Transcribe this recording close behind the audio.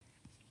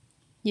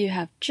You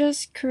have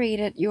just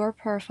created your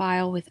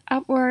profile with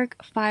Upwork,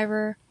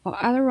 Fiverr,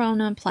 or other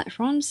well-known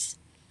platforms.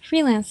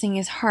 Freelancing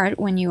is hard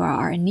when you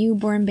are a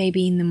newborn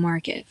baby in the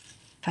market.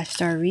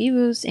 5-star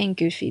reviews and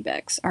good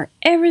feedbacks are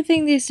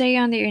everything they say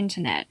on the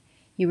internet.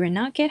 You will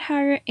not get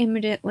hired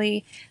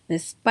immediately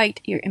despite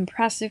your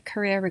impressive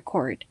career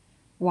record.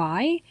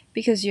 Why?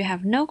 Because you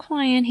have no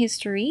client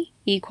history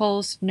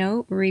equals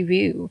no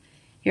review.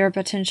 Your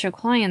potential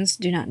clients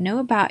do not know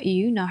about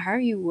you nor how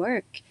you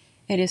work.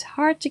 It is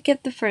hard to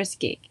get the first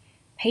gig.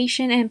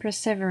 Patience and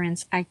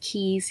perseverance are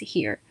keys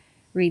here.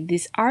 Read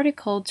this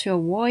article to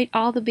avoid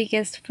all the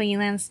biggest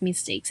freelance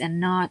mistakes and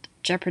not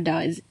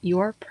jeopardize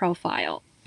your profile.